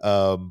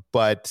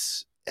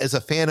 But as a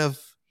fan of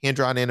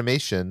hand-drawn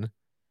animation,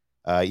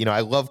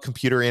 I love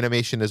computer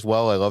animation as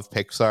well. I love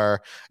Pixar,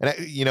 and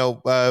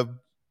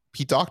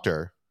Pete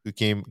Docter, who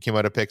came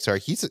out of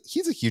Pixar,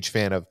 he's a huge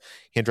fan of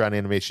hand-drawn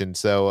animation.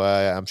 So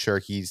I'm sure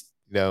he's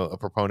a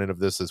proponent of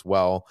this as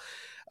well.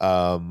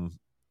 The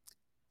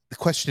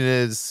question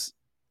is,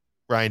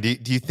 Ryan,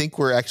 do you think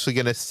we're actually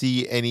going to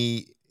see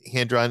any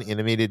hand-drawn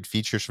animated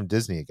features from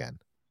Disney again?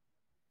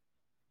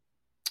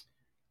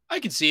 I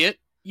can see it.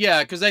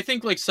 Yeah, because I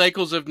think like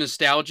cycles of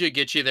nostalgia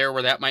get you there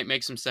where that might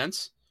make some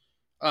sense.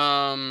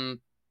 To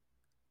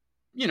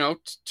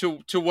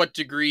what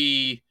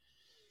degree?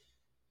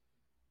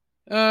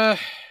 I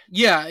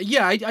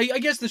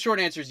guess the short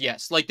answer is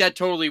yes. Like that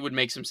totally would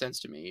make some sense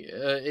to me.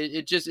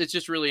 It's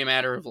just really a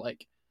matter of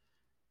like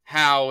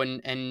how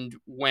and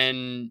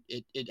when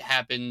it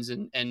happens,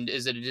 and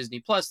is it a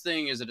Disney Plus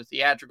thing? Is it a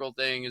theatrical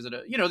thing? Is it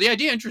the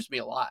idea interests me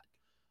a lot.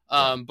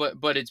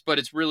 But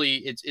it's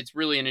really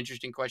an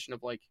interesting question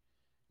of like,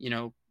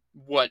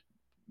 what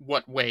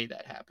way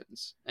that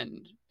happens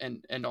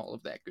and all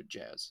of that good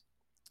jazz.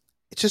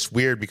 it's just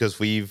weird because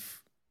we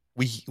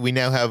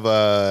now have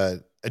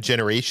a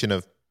generation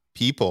of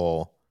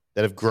people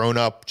that have grown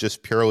up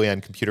just purely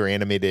on computer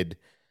animated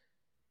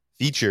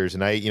features.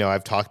 And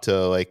I've talked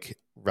to like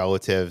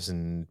relatives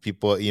and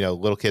people,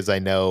 little kids I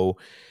know,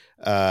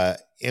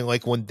 and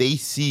like when they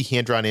see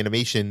hand-drawn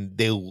animation,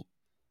 they,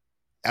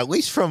 at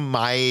least from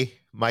my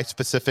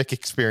specific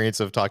experience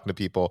of talking to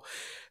people,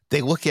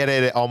 they look at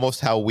it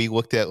almost how we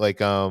looked at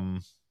like I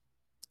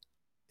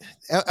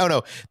don't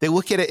know, they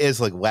look at it as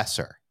like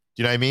lesser.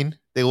 Do you know what I mean?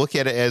 They look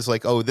at it as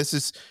like, oh, this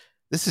is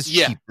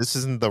cheap. This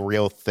isn't the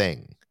real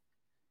thing,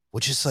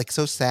 which is like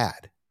so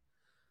sad.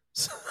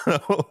 So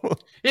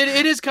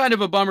it is kind of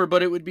a bummer,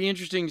 but it would be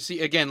interesting to see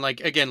again,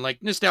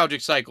 like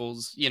nostalgic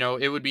cycles.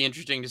 It would be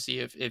interesting to see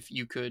if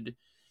you could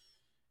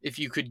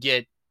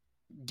get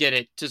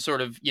it to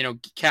sort of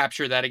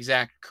capture that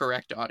exact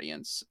correct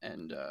audience,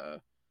 and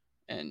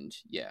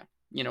yeah,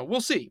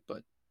 we'll see.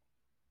 But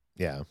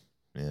yeah.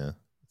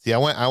 See, I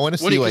want to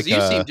see like you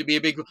seem to be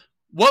a big.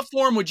 What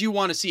form would you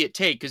want to see it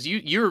take? Because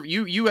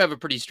you have a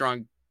pretty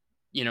strong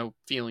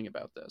feeling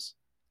about this.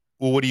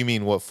 Well, what do you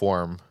mean? What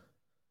form?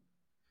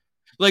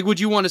 Like, would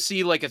you want to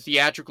see like a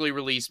theatrically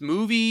released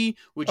movie?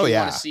 Would you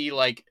want to see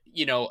like,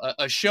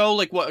 a show?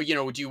 Like what,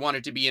 would you want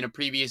it to be in a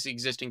previous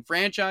existing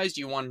franchise?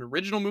 Do you want an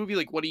original movie?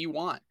 Like, what do you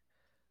want?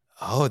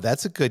 Oh,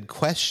 that's a good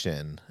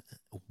question.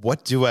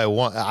 What do I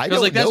want? I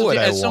don't know what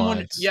I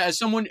want. Yeah,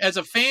 as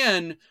a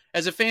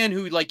fan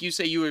who, like you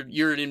say,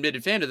 you're an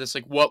admitted fan of this,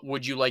 like what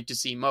would you like to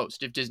see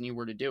most if Disney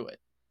were to do it?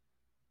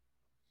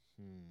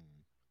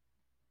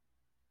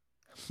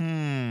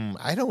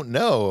 I don't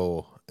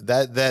know.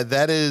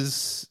 That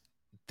is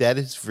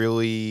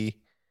really,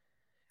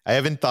 I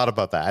haven't thought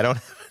about that. I don't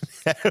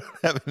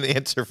have an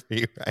answer for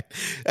you, right?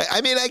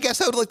 I mean, I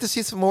guess I would like to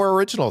see some more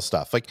original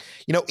stuff. Like,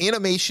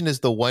 animation is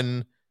the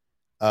one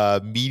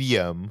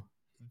medium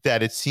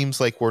that it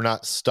seems like we're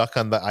not stuck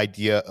on the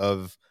idea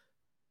of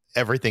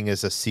everything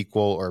is a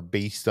sequel or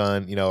based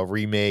on, a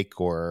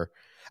remake, or,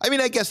 I mean,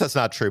 I guess that's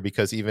not true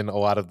because even a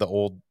lot of the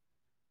old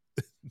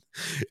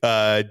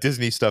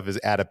Disney stuff is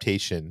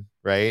adaptation,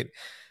 right?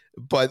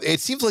 But it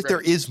seems like there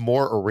is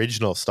more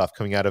original stuff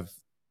coming out of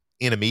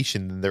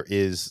animation than there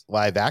is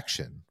live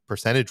action,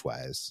 percentage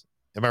wise.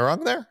 Am I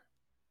wrong there?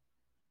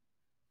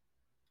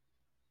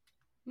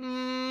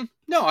 No,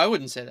 I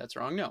wouldn't say that's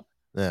wrong. No.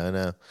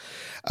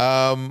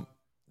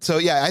 So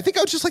yeah, I think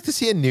I would just like to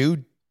see a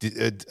new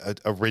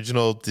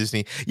original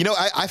Disney.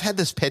 I've had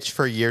this pitch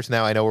for years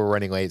now. I know we're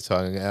running late, so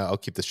I'll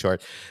keep this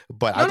short.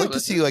 But I'd like to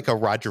see like a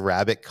Roger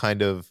Rabbit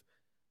kind of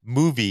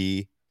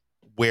movie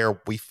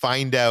where we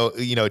find out,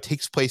 it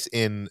takes place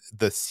in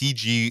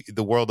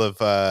the world of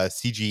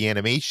CG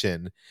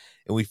animation,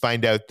 and we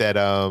find out that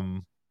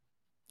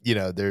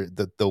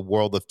the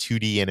world of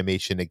 2D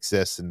animation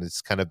exists, and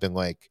it's kind of been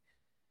like,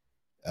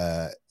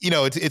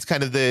 it's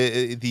kind of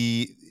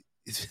the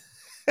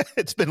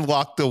it's been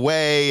locked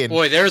away. And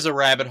boy, there's a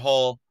rabbit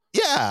hole.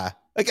 Yeah.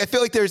 Like, I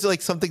feel like there's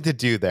like something to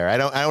do there. I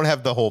don't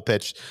have the whole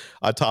pitch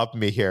on top of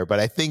me here, but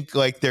I think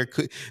like there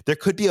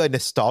could be a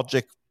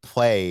nostalgic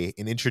play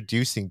in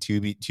introducing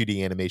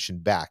 2D animation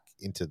back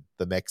into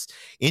the mix.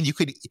 And you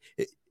could,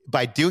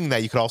 by doing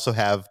that, you could also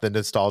have the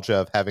nostalgia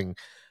of having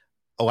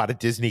a lot of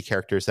Disney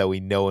characters that we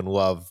know and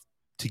love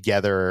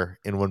together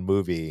in one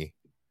movie.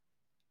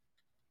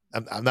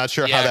 I'm not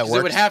sure how that works.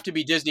 It would have to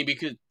be Disney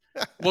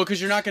because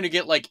you're not going to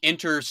get like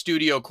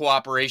inter-studio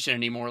cooperation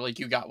anymore like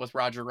you got with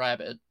Roger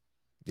Rabbit.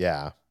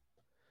 Yeah.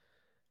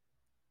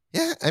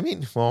 Yeah, I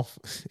mean, well,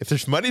 if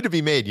there's money to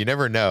be made, you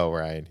never know,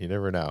 Ryan. You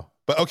never know.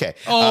 But okay.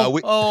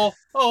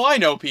 I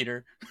know,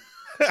 Peter.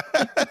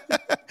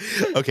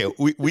 Okay,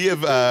 we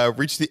have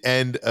reached the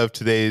end of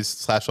today's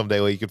Slash Film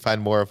Daily. You can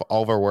find more of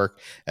all of our work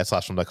at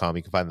slashfilm.com.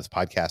 You can find this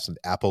podcast on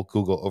Apple,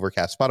 Google,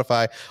 Overcast,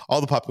 Spotify,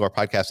 all the popular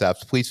podcast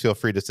apps. Please feel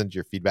free to send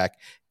your feedback,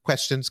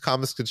 questions,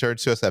 comments,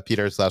 concerns to us at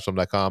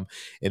peter@slashfilm.com.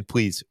 And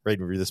please rate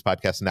and review this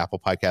podcast on Apple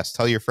Podcasts.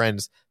 Tell your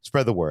friends,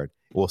 spread the word.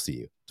 We'll see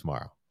you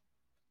tomorrow.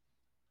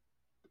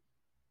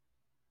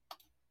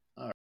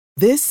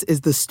 This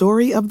is the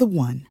story of the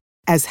one.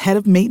 As head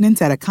of maintenance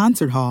at a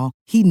concert hall,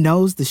 he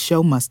knows the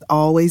show must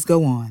always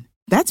go on.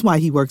 That's why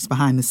he works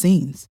behind the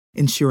scenes,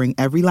 ensuring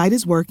every light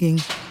is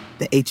working,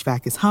 the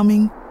HVAC is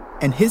humming,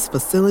 and his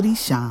facility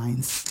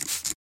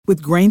shines.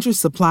 With Grainger's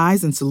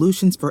supplies and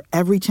solutions for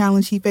every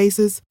challenge he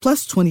faces,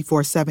 plus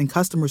 24/7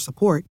 customer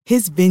support,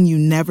 his venue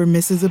never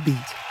misses a beat.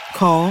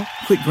 Call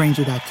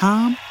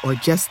quickgrainger.com or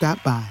just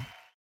stop by.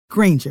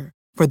 Grainger,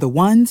 for the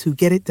ones who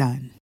get it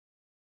done.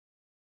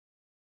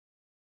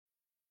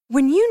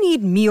 When you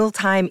need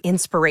mealtime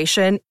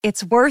inspiration,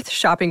 it's worth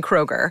shopping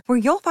Kroger, where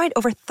you'll find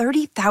over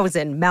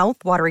 30,000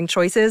 mouth-watering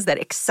choices that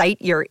excite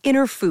your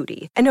inner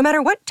foodie. And no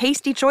matter what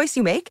tasty choice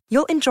you make,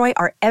 you'll enjoy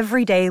our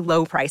everyday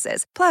low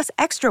prices, plus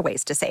extra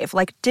ways to save,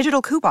 like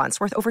digital coupons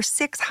worth over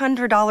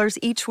 $600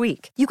 each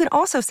week. You can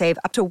also save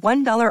up to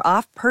 $1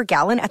 off per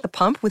gallon at the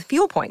pump with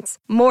fuel points.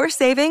 More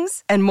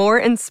savings and more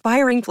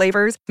inspiring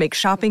flavors make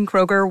shopping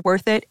Kroger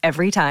worth it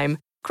every time.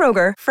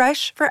 Kroger,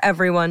 fresh for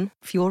everyone.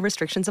 Fuel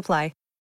restrictions apply.